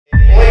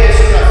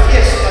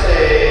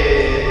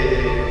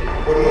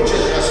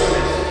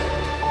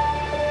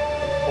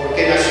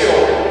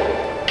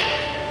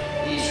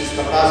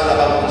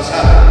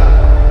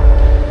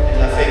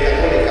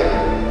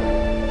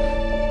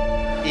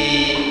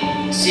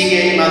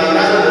sigue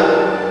madurando.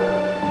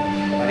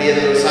 María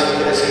de los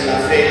Ángeles en la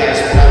fe, la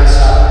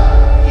esperanza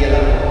y el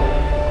amor.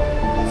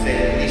 La fe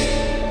en Cristo.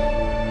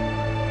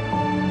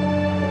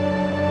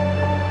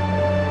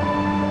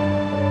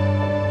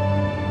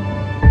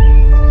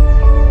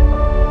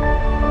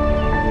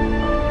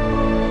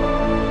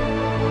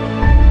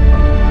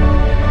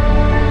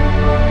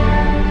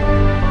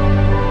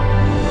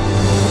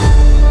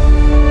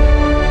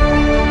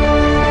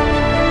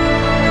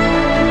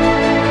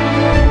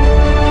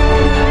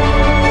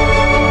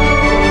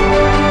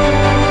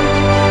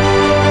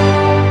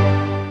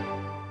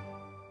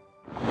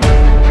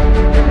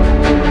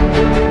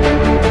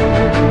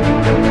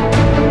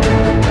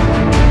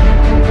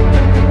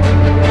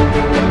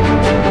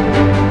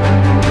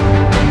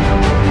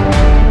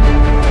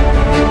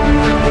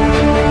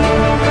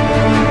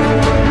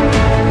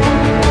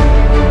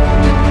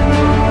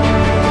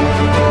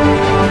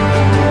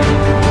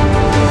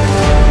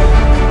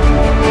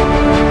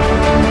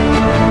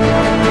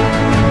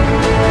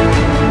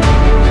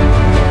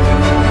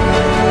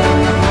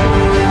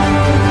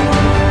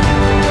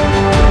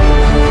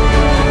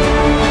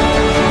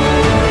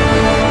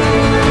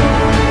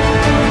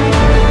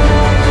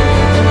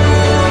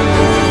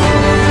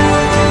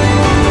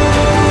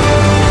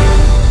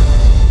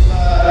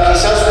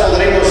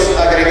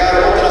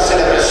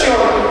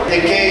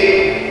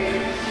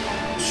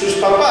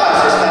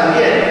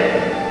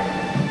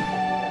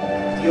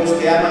 Dios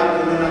te ama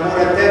con un amor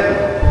eterno,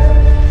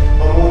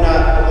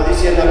 como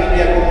dice en la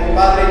Biblia, como un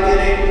padre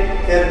tiene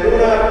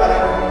ternura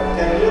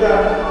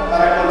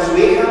para con su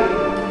hija,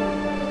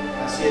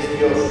 así es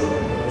Dios con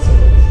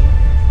nosotros.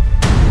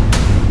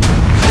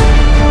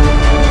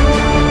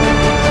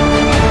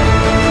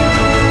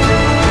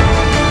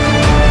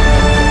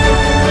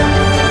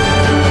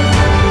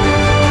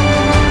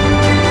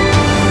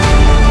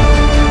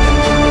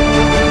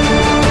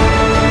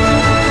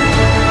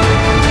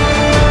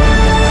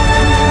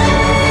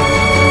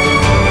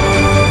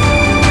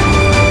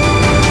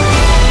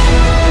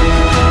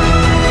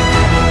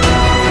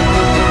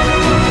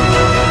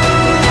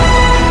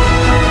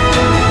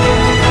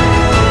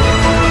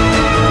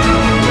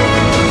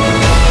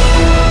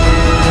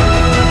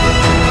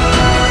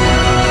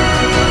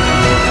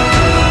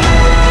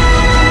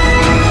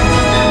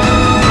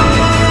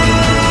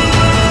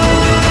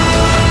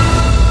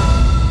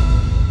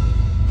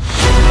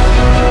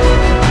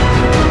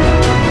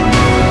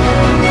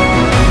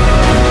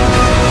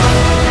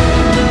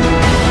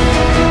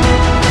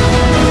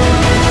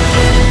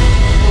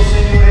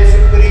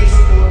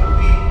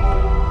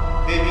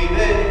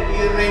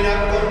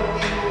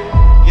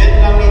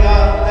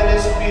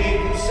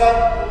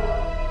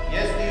 Y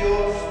es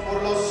Dios por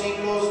los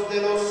siglos de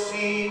los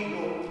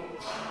siglos.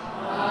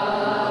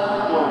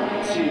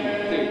 Amén.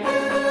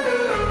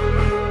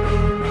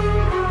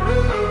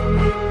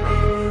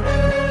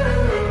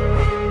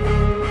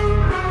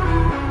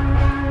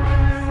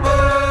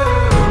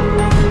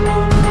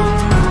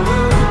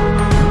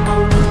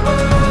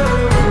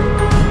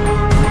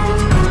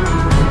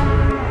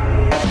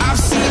 I've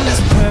seen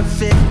this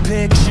perfect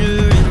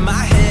picture in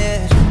my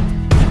head,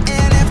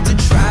 and after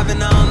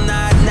driving all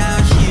night, now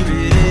here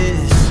it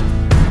is.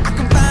 I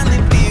can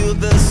finally feel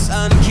the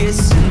sun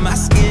kissing my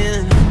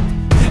skin,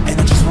 and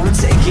I just wanna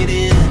take it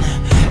in.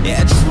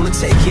 Yeah, I just wanna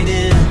take it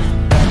in.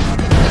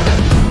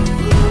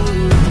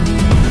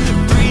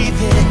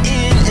 Breathe it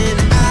in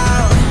and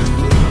out.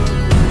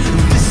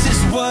 This is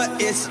what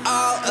it's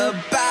all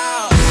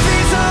about.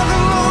 These are the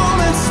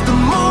moments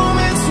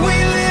we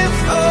live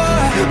for.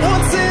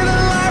 Once in a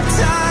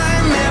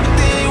lifetime,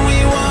 everything we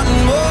want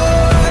and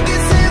more.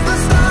 This is the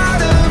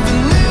start of a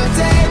new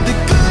day, the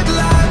good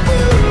life.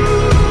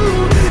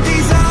 Ooh,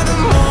 these are the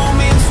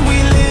moments we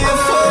live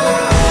for.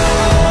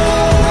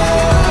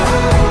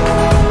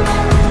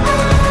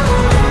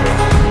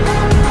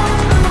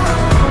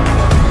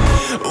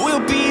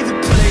 We'll be the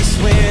place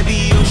where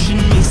the ocean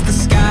meets the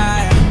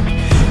sky.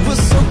 We'll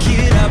soak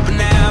it up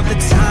and have the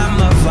time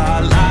of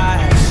our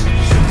lives.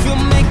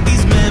 We'll make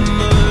these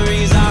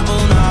memories our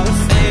own Hall of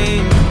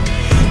Fame,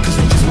 'cause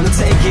we just wanna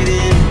take it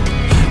in.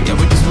 Yeah,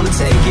 we just wanna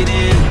take it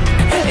in.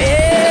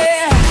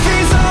 Yeah,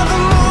 these are the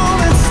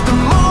moments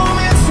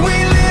we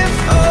live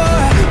for.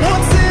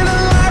 Once in a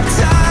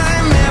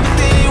lifetime,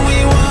 everything we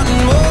want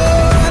and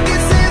more.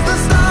 This is the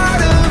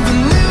start of a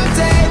new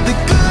day, the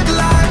good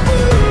life.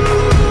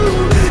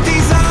 Ooh,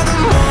 these are the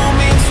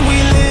moments we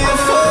live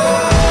for.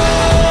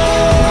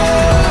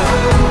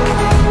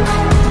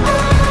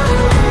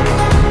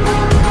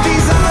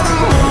 These are the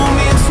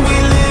moments we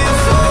live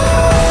for.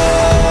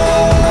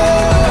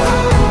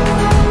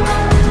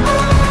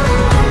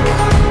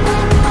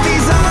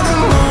 These are the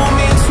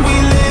moments we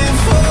live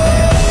for.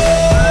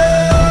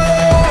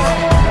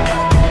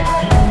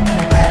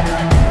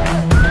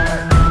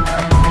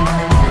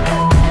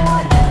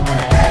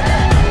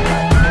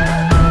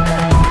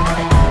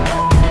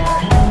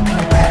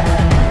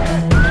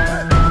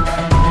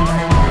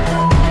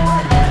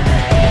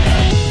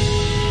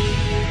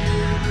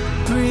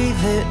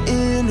 Breathe it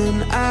in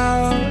and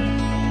out.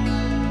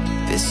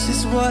 This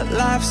is what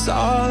life's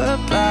all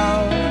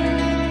about.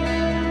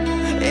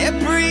 Yeah,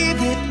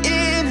 breathe it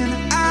in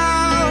and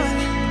out.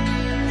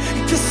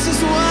 This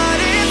is what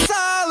it's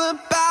all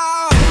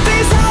about.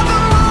 These are the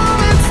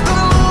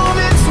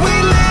moments we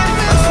live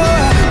for.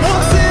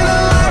 Once in a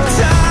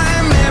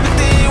lifetime,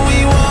 everything we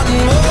want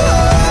and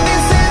more.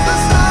 This is the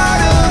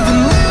start of a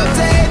new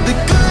day, the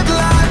good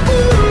life.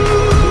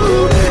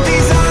 Ooh,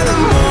 these are the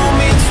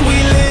moments we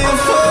live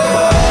for.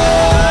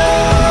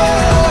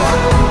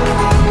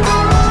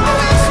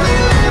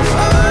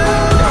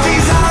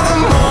 These are the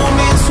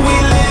moments we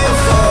live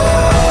for.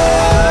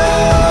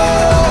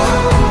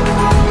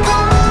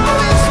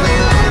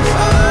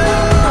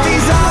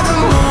 These are the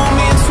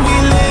moments we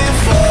live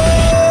for.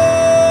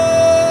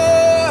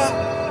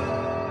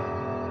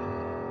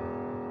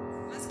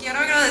 Les quiero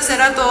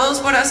agradecer a todos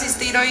por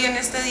asistir hoy en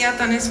este día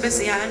tan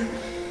especial.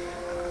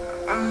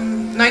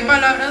 No hay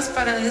palabras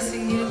para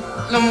decir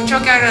lo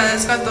mucho que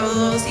agradezco a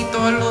todos y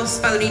todos los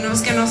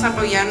padrinos que nos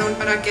apoyaron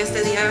para que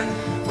este día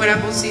fuera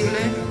posible.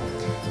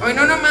 Hoy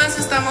no nomás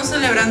estamos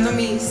celebrando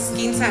mis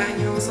 15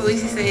 años o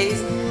 16,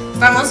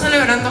 estamos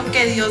celebrando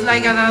que Dios le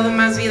haya dado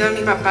más vida a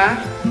mi papá.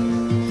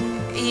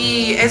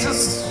 Y eso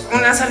es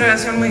una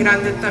celebración muy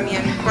grande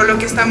también, por lo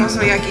que estamos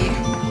hoy aquí.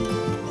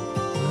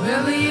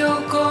 Wherever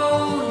you're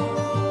going,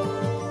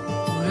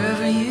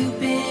 wherever you've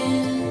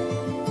been,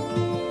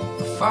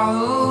 I'll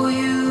follow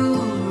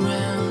you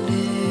around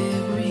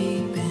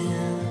every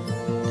bend.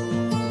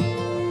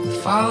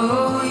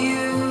 Follow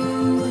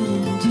you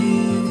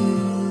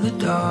into the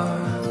dark.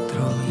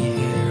 Throw your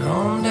hair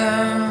on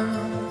down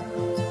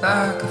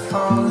like a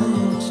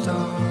falling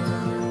star.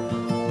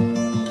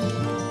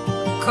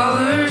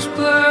 Colors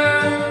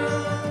blur,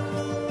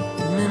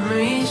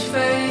 memories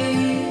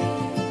fade.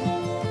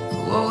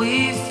 What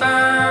we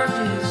found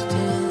just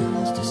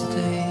tends to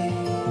stay.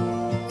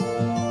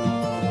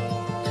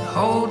 So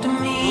hold to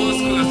me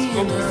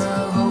and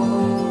I'll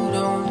hold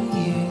on to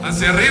you.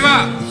 Hacia arriba,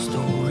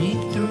 Story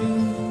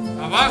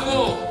through. abajo,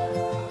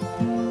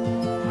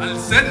 al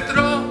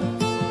centro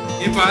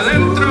y para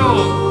adentro.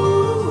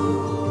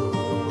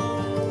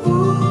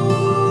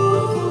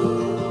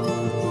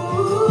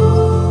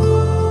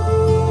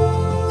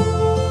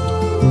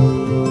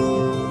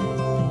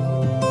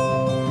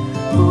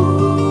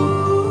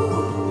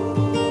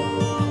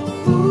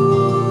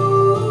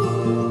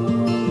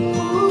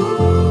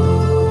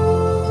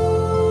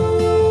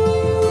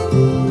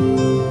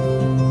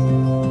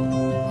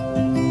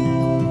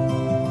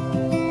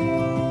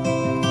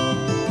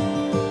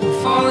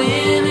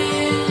 Falling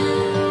into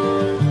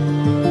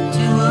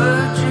a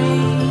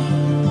dream,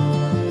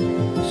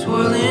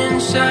 swirling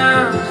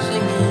sounds,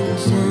 singing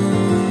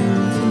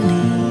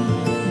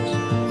symphonies.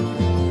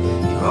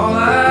 You're all I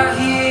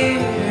hear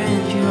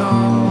and you're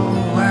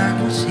all I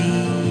can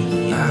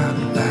see. I'll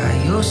be by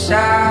your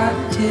side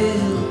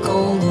till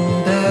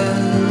golden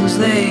bells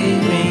they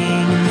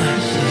ring. And I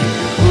say,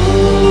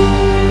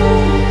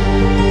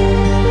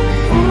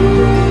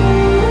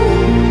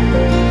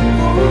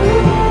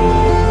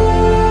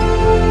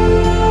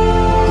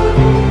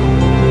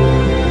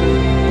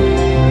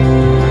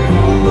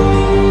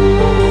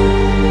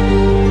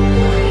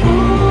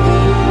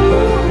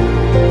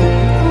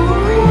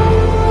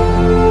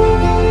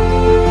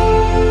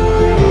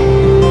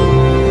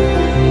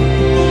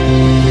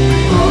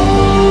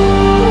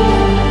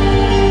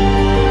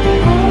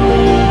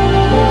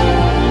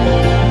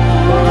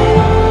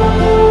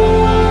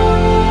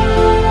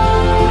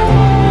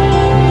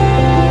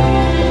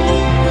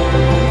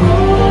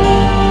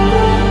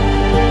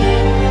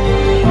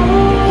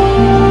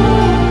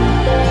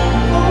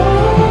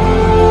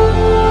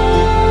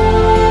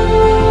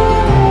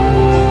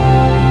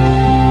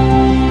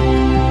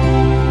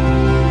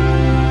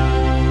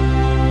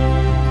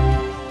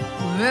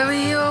 wherever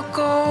you're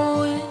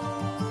going,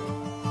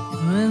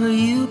 wherever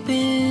you've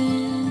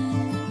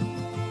been,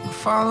 I'll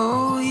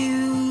follow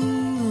you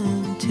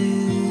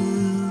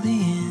until the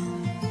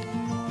end.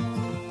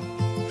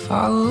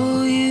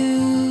 Follow you